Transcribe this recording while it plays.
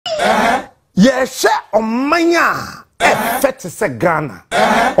Yes, Omanya, fat to say Ghana.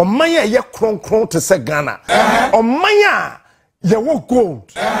 Omanya, ye cron to say Ghana. Omanya, ye will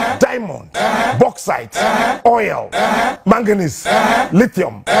gold, diamond, bauxite, oil, manganese,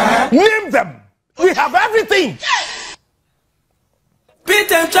 lithium. Name them. We have everything. With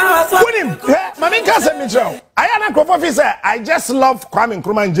him, Mami Kasa Mitchell. I am a Akufo say, I just love Kwame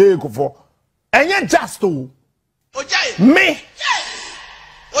Nkrumah and J. Akufo. And yet just to me.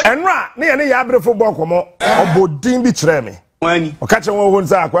 And right, near the Abre football come on, or Bodin be treme. When or catch one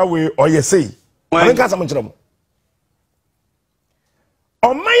one's aqua or ye say, Mami Kasa Mitchell.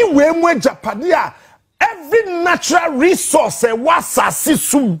 On my way, when Japadia, every natural resource was a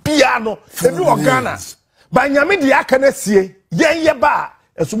Sisubiano, every organa. By Yamidi Akanesi. Ye ba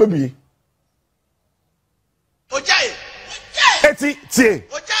esubebi eti tie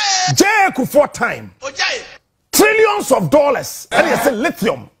Akufo time trillions of dollars and you say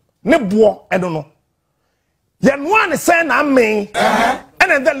lithium ne boo I don't know ye no an say na me and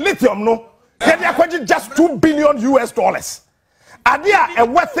then the lithium no ye dey just $2 billion adia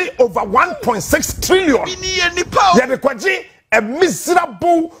worth over 1.6 trillion ye dey kwaji a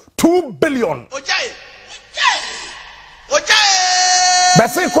miserable 2 billion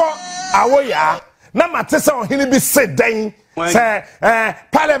Besiko awoya na matesa ohini bi sedin say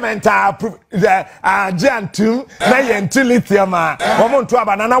parliament giantu na yentu lithium omontu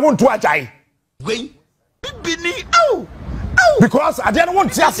abana na wontu ajai bibini au because I didn't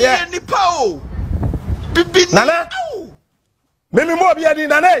want to say bibini nana memi mo bia di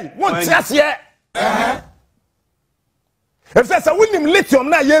nana won't say if say winim lithium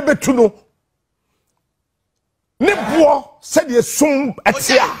na ye betu no ne boɔ said ye sum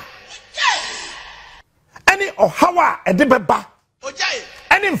atia any ohawa ede beba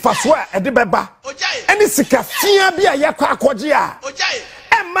any mfaso ede beba any sikafia bi a yakɔ akɔgye a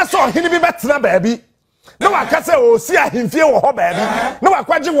emma so hini bi betena baabi na waka sɛ o si ahemfie wɔ hɔ baabi na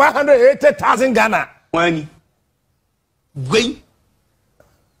wakɔgye 180,000 Ghana wani gwen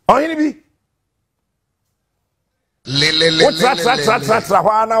ohini bi le tra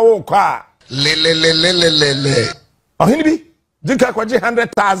hɔ na wo kɔ a ohini bi dika kwaji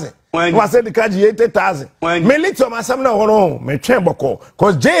 100,000 wa say dika ji 80,000 me lithium asam na hono me twen boko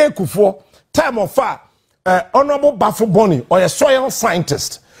cause J. Akufo time of honorable Bafo Boni or a soil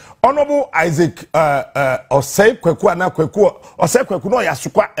scientist honorable Isaac Osei Kweku ana Kweku Osei Kweku no ya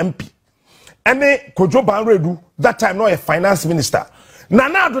sukwa MP ene Kojo Banredu that time no a finance minister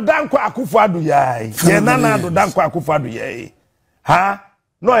Nana Addo Danko Akufo Addo yai ye Nana Addo Danko Akufo Addo yai ha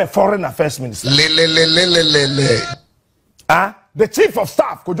no a foreign affairs minister. The chief of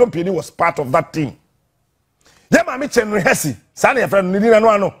staff, Kojo Mpini, was part of that team. Yema Michen Hesi, Sani friend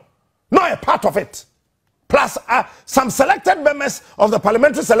no a part of it. Plus some selected members of the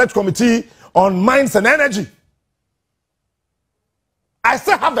Parliamentary Select Committee on Mines and Energy. I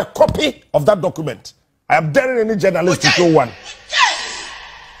still have a copy of that document. I am daring any journalist to show one.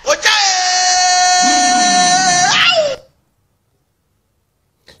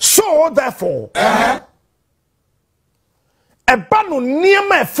 So therefore, a banu near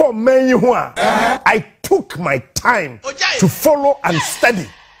my for me I took my time to follow and study.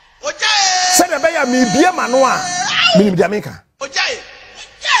 Said about me be a manoa, meaning Jamaica.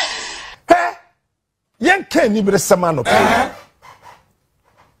 Hey, young can you be a samano?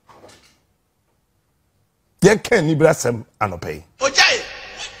 Young can you be a sam anope?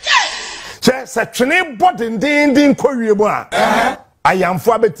 Said Trine bought in din Korea. I am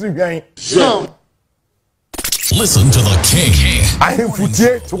for betri gain. Listen to the king. I am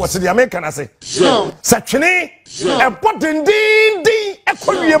footier to what the American I say. Sachene, a potin din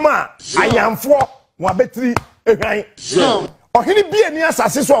equiliema. I am for one betri gain. Or he be near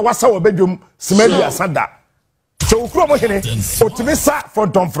Sassiso was our bedroom, Smelia Sanda. So from him, Otimisa for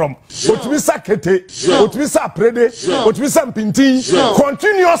Dom from Otimisa Kete, Otimisa Prede, Otimisa Pinti,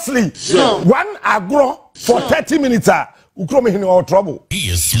 continuously 1 agro for 30 minutes. Ukromi in all trouble. He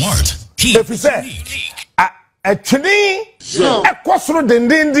is smart. If he say a chini a kwasro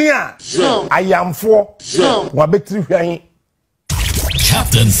dendindia I am for wabetri hwan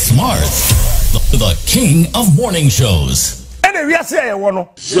Captain Smart, the king of morning shows. And we are say wono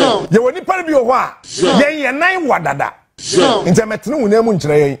ye woni par bi o ho a ye nan wadada intermetno wunam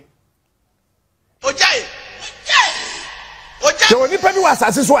nkyere ye ye woni par bi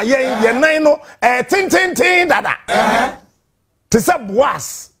wasase so a ye nan no tin dada te say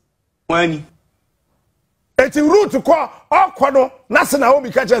boas wani eti root ko okodo na se na obi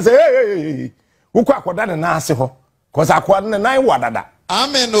ka che say hey ukwa akoda ne na ase ho cause akoda ne nan wadada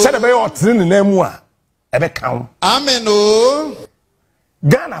amen o se de be o tiri ne na mu a ebe kan amen o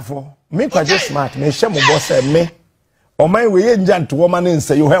Ghana for me kwaje smart me hye mo boss me oman we ye njant woman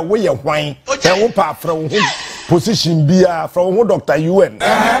nse you have we ye hwan e wo pa fra wo position bia from wo Dr. UN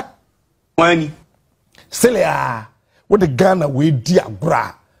Wani Celia what the Ghana we di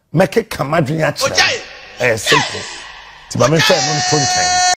agora make kamadwen a kire simple ti ba me fa no to nchen